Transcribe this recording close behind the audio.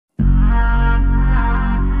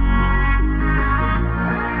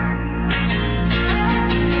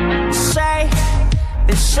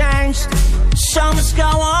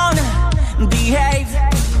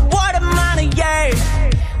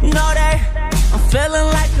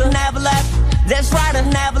That's right, I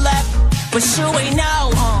never left, but you ain't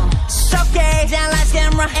know. It's okay, down like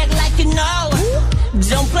camera, act like you know.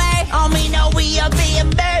 Don't play on me, no, we are being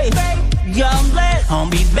babe. Young blood,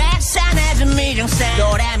 be back, sign as a medium stand.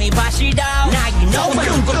 Go at me, 바시도. Now you know what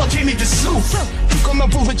I'm gonna give me the soup. 이것만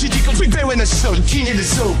부서지지, 그 preparing the soup. Give me the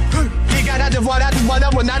soup. 네가 나를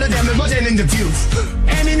원하고 나를 닮은 거제는 in the view.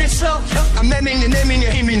 I'm in the show. I'm aiming in the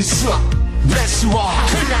Bless you all.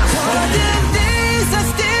 Golden days are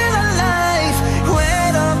still alive.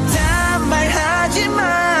 When 없다 말하지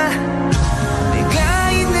마.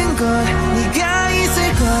 네가 있는 걸, 네가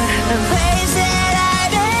있을 걸. A place that I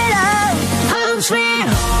belong. Home sweet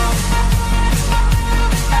home.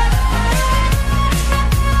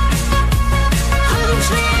 Home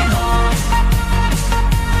sweet home.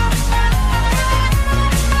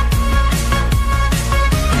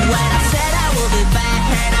 When I said I will be back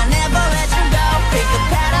and I never let you go. Pick a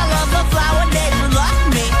petal of a flower, did you love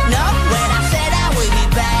me? No. When I said I will be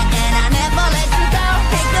back and I never let you go.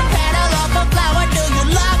 Pick a petal of a flower, do you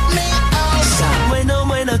love me? Oh.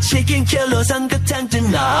 When no chicken killer 삼계탕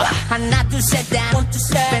dinner. 하나 둘셋 down, one two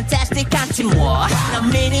set. Fantastic 한팀 more. No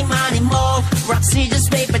mini money more. Rock scissors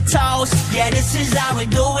paper toast. Yeah, this is how we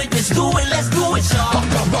do it. Let's do it, let's do it, y'all.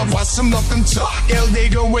 왔음 너끔 쳐.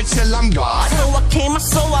 일대고 till I'm gone. So I came,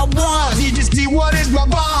 so I won. You just did what is my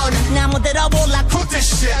bond. 나무대로 몰라 put this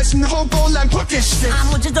shit. 다시는 호흡 난 put this shit.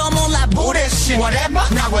 아무지도 몰라 put this shit. Whatever.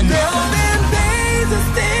 나와 너. Golden days are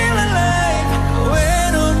still alive.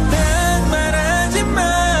 외롭단 말하지 마.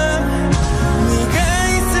 네가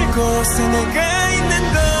있을 곳에 내가 있는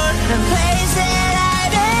걸. The place that I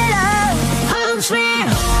belong. Home sweet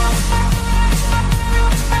home.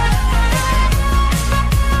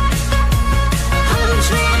 Home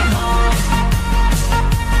sweet home.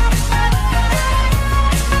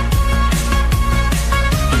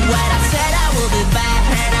 When I said I will be back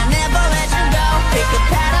and I never let you go. Pick a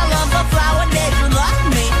petal of a flower, did you love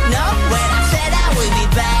me? No. When I said I will be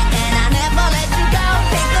back and I never let you go.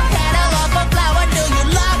 Pick a petal of a flower, do you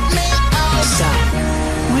love me? Oh, stop.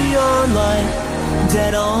 We are life,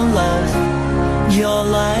 dead on life. Your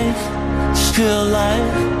life, still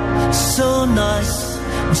life. So nice,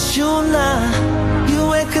 you're not.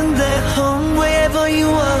 You can get home wherever you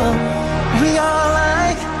are. We are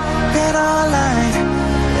life, dead on life.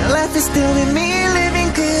 Life is still in me,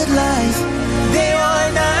 living good life. Day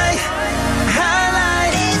or night,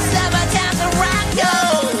 highlight. It's summertime, so rock go.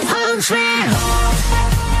 Home sweet home.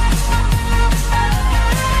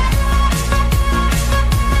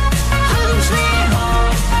 Home sweet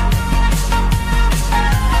home.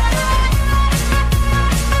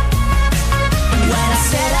 When I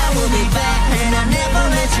said I will be back and I never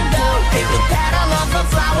let you go. Pick a petal of a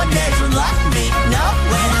flower, did you love me? No.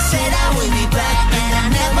 When I said I will be back